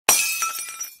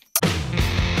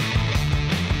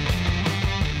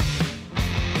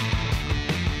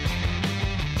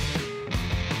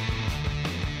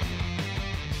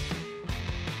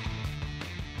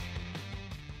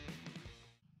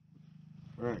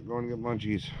Alright, going to get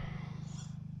munchies.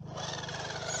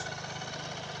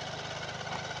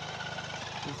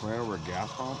 Just ran over a gas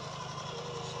pump.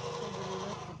 Somebody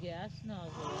left the gas nozzle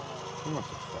out. What the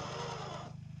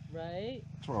fuck? Right?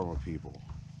 What's wrong with people?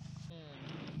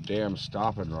 Damn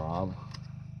stopping, Rob.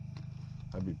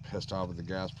 I'd be pissed off at the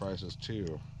gas prices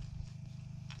too.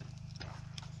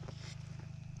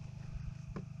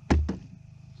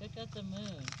 Check out the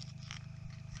moon.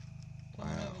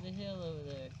 Coming over the hill over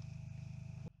there.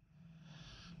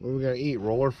 What are we gonna eat?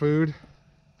 Roller food?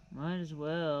 Might as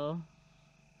well.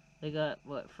 They got,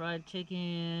 what, fried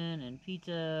chicken and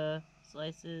pizza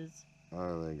slices. I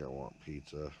don't think I want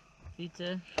pizza.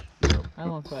 Pizza? Yep. I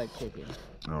want fried chicken.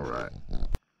 Alright.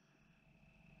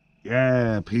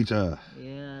 Yeah, pizza.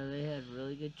 Yeah, they had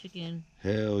really good chicken.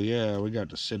 Hell yeah, we got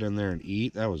to sit in there and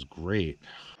eat. That was great.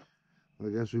 I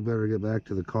guess we better get back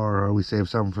to the car, or we save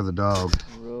something for the dog.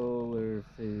 Roller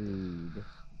food.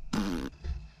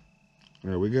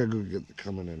 Yeah, we gotta go get the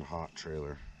coming in hot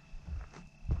trailer.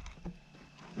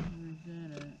 Where's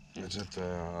that at? It's at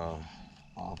the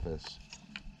office,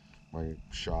 my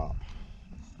shop.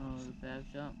 Oh, the back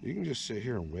shop? You can just sit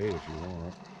here and wait if you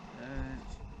want. Alright.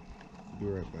 I'll be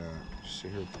right back. Just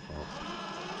sit here at the pump.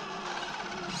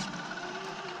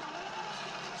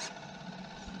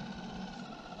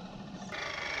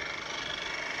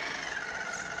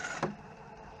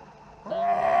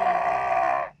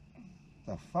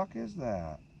 The fuck is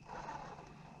that?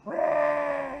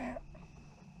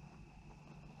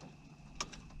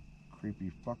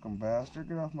 Creepy fucking bastard,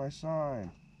 get off my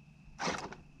sign.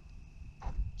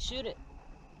 Shoot it.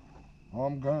 Oh,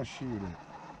 I'm gonna shoot it.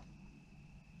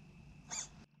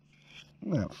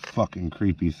 That fucking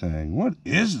creepy thing. What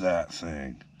is that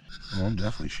thing? Oh, I'm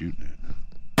definitely shooting it.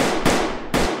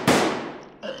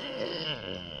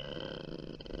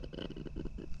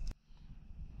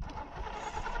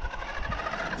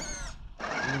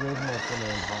 You guys might come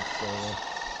in hot trailer.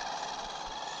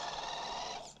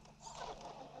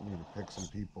 We need to pick some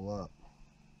people up.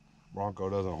 Bronco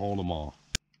doesn't hold them all.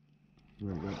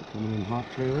 Alright, got the coming in hot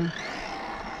trailer.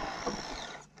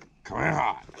 Coming in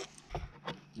hot.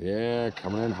 Yeah,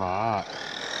 coming in hot.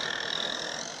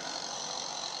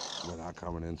 But not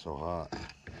coming in so hot.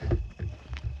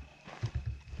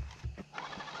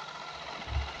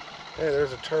 Hey,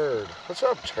 there's a turd. What's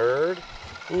up, turd?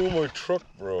 Ooh, my truck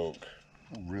broke.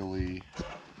 Really?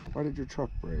 Why did your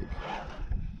truck break?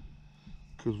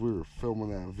 Because we were filming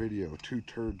that video, 2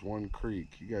 turds, 1 creek.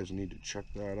 You guys need to check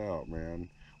that out, man.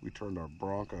 We turned our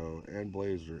Bronco and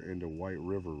Blazer into White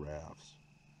River rafts.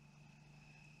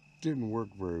 Didn't work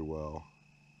very well.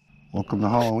 Welcome to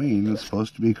Halloween. It's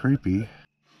supposed to be creepy.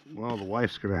 Well, the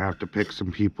wife's gonna have to pick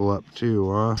some people up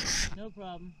too, huh? No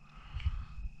problem.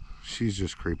 She's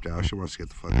just creeped out. She wants to get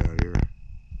the fuck out of here.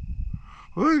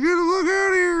 Let's get the fuck out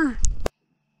of here!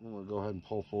 I'm gonna go ahead and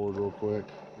pull forward real quick.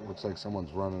 It looks like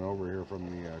someone's running over here from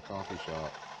the coffee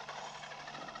shop.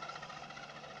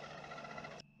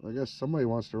 I guess somebody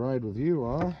wants to ride with you,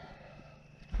 huh?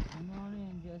 Come on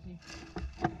in, Jesse.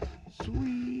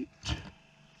 Sweet.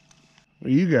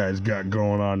 What you guys got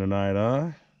going on tonight,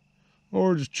 huh?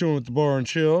 Or just chilling at the bar and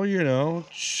chill, you know,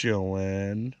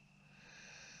 chilling.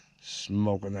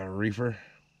 Smoking that reefer.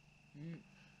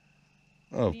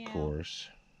 Of course.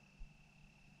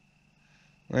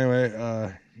 Anyway,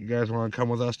 you guys want to come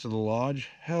with us to the lodge?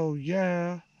 Hell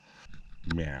yeah.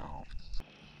 Meow.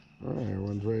 Alright,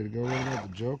 everyone's ready to go. What about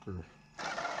the Joker?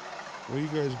 Well, you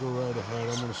guys go right ahead.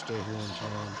 I'm going to stay here in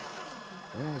town.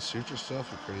 Yeah, suit yourself,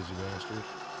 you crazy bastard.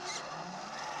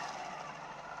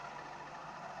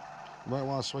 You might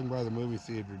want to swing by the movie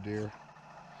theater, dear.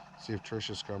 See if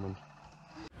Trisha's coming.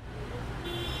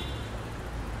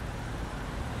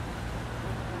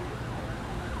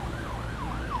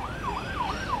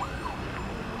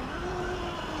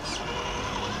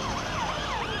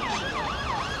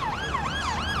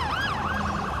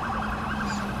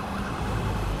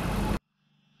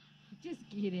 Just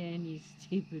get in, you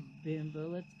stupid bimbo.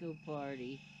 Let's go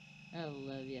party. I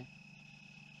love you.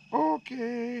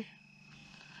 Okay.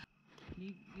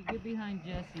 You get behind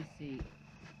Jesse's seat.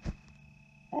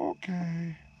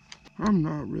 Okay. I'm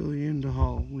not really into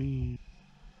Halloween.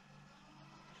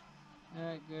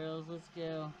 Alright, girls, let's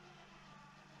go.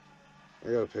 I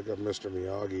gotta pick up Mr.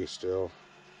 Miyagi still.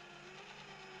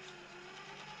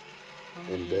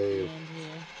 And Dave.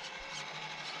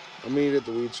 I'll meet at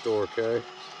the weed store, okay?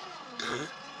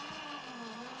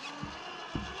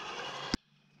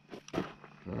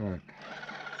 Alright.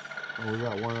 Oh, we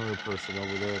got one other person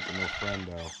over there at the No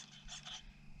Friendo.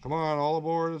 Come on, all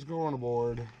aboard is going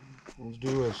aboard. Let's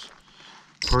do this.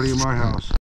 Party in my house.